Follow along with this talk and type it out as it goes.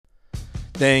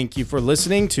Thank you for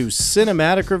listening to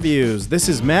Cinematic Reviews. This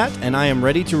is Matt, and I am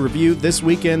ready to review this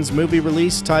weekend's movie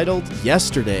release titled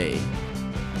Yesterday.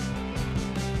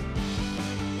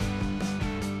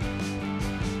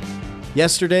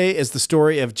 Yesterday is the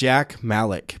story of Jack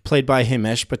Malik, played by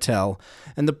Himesh Patel,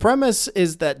 and the premise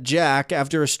is that Jack,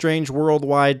 after a strange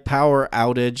worldwide power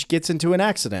outage, gets into an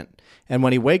accident, and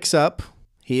when he wakes up,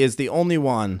 he is the only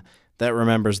one that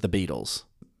remembers the Beatles.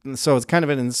 So it's kind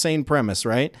of an insane premise,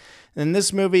 right? And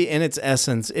this movie, in its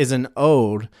essence, is an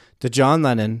ode to John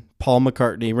Lennon, Paul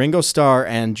McCartney, Ringo Starr,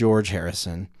 and George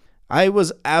Harrison. I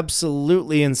was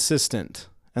absolutely insistent,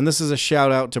 and this is a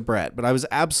shout out to Brett, but I was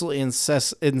absolutely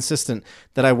insistent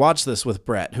that I watch this with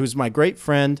Brett, who's my great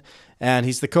friend, and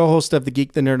he's the co-host of the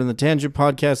Geek, the Nerd, and the Tangent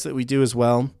podcast that we do as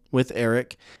well with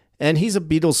Eric, and he's a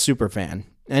Beatles superfan.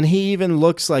 And he even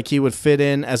looks like he would fit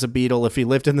in as a Beatle if he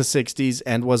lived in the 60s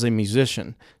and was a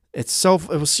musician. It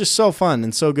was just so fun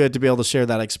and so good to be able to share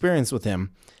that experience with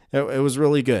him. It was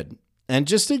really good. And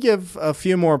just to give a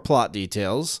few more plot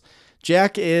details,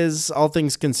 Jack is, all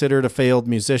things considered, a failed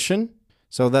musician.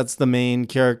 So that's the main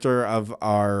character of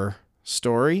our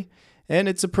story. And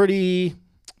it's a pretty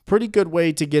good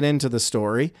way to get into the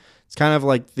story. It's kind of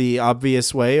like the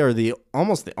obvious way, or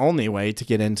almost the only way to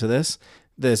get into this.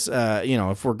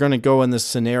 If we're going to go in this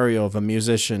scenario of a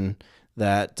musician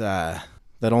that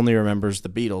only remembers the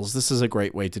Beatles, this is a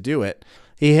great way to do it.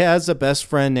 He has a best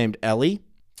friend named Ellie,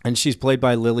 and she's played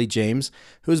by Lily James,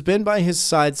 who's been by his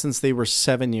side since they were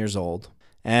 7 years old.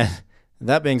 And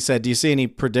that being said, do you see any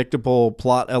predictable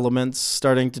plot elements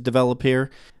starting to develop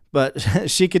here? But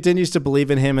she continues to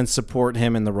believe in him and support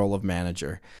him in the role of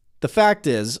manager. The fact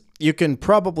is, you can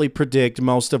probably predict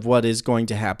most of what is going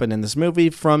to happen in this movie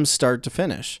from start to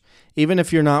finish, even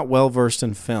if you're not well-versed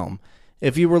in film.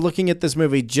 If you were looking at this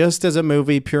movie just as a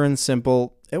movie, pure and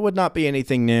simple, it would not be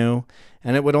anything new,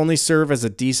 and it would only serve as a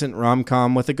decent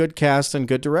rom-com with a good cast and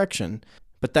good direction.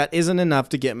 But that isn't enough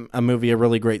to get a movie a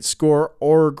really great score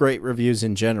or great reviews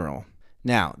in general.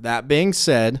 Now, that being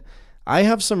said, I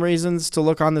have some reasons to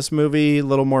look on this movie a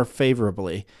little more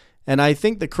favorably. And I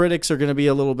think the critics are going to be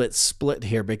a little bit split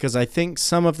here, because I think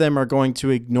some of them are going to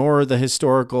ignore the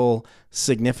historical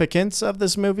significance of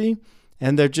this movie,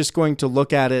 and they're just going to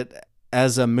look at it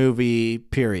as a movie,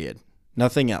 period.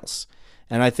 Nothing else.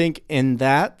 And I think in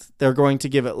that, they're going to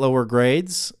give it lower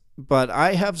grades, but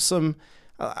I have some...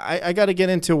 I got to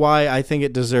get into why I think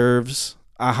it deserves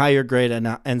a higher grade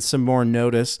and some more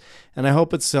notice, and I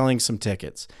hope it's selling some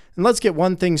tickets. And let's get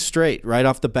one thing straight right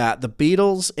off the bat. The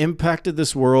Beatles impacted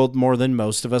this world more than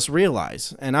most of us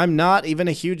realize. And I'm not even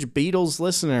a huge Beatles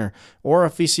listener or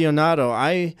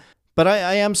aficionado. But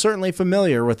I am certainly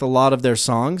familiar with a lot of their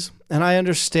songs, and I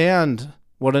understand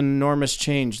what an enormous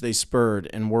change they spurred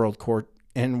in world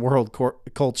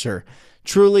culture.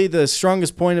 Truly, the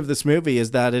strongest point of this movie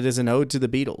is that it is an ode to the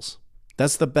Beatles.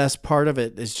 That's the best part of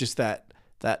it, is just that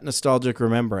nostalgic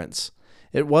remembrance.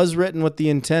 It was written with the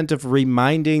intent of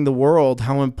reminding the world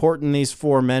how important these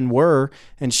four men were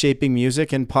in shaping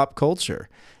music and pop culture.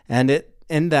 And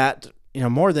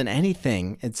more than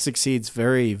anything, it succeeds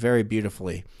very, very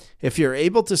beautifully. If you're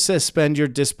able to suspend your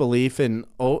disbelief in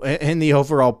the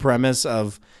overall premise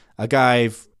of a guy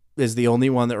is the only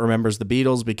one that remembers the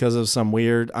Beatles because of some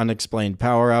weird unexplained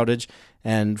power outage,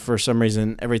 and for some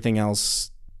reason everything else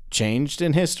changed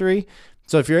in history.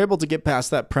 So if you're able to get past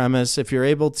that premise, if you're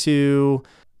able to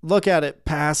look at it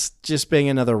past just being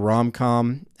another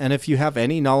rom-com, and if you have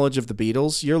any knowledge of the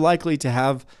Beatles, you're likely to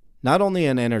have not only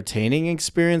an entertaining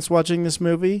experience watching this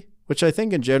movie, which I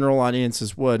think in general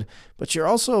audiences would, but you're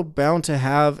also bound to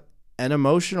have an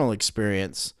emotional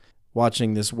experience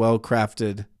watching this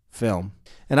well-crafted film.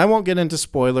 And I won't get into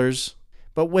spoilers,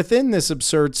 but within this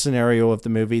absurd scenario of the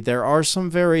movie, there are some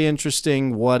very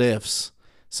interesting what-ifs.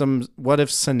 Some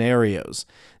what-if scenarios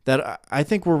that I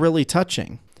think were really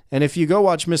touching. And if you go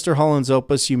watch Mr. Holland's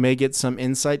Opus, you may get some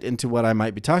insight into what I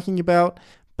might be talking about,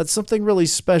 but something really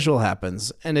special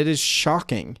happens, and it is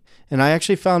shocking. And I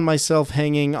actually found myself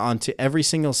hanging on to every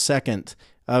single second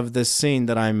of this scene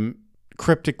that I'm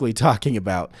cryptically talking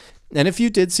about. And if you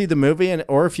did see the movie,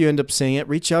 or if you end up seeing it,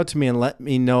 reach out to me and let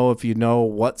me know if you know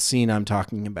what scene I'm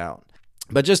talking about.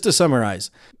 But just to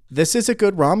summarize, this is a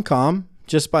good rom-com.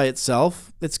 Just by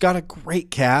itself. It's got a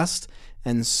great cast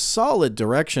and solid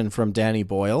direction from Danny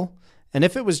Boyle. And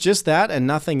if it was just that and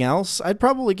nothing else, I'd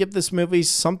probably give this movie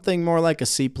something more like a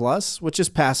C+, which is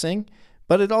passing.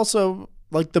 But it also,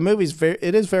 like the movie's,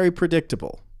 it is very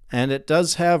predictable. And it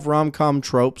does have rom-com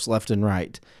tropes left and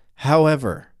right.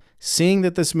 However, seeing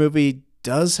that this movie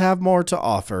does have more to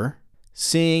offer,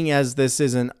 seeing as this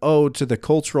is an ode to the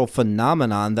cultural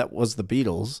phenomenon that was the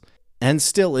Beatles, and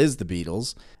still is the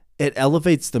Beatles, it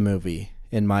elevates the movie,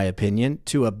 in my opinion,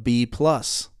 to a B+.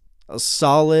 A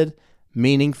solid,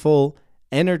 meaningful,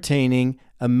 entertaining,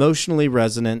 emotionally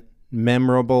resonant,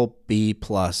 memorable B+.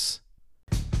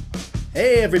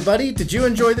 Hey everybody, did you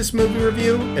enjoy this movie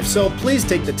review? If so, please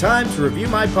take the time to review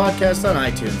my podcast on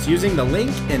iTunes using the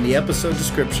link in the episode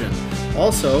description.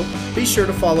 Also, be sure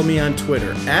to follow me on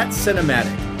Twitter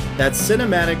 @Cinematic. That's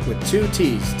Cinematic with 2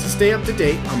 T's to stay up to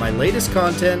date on my latest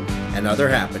content and other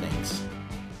happenings.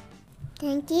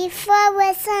 Thank you for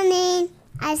listening.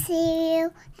 I see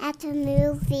you at the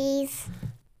movies.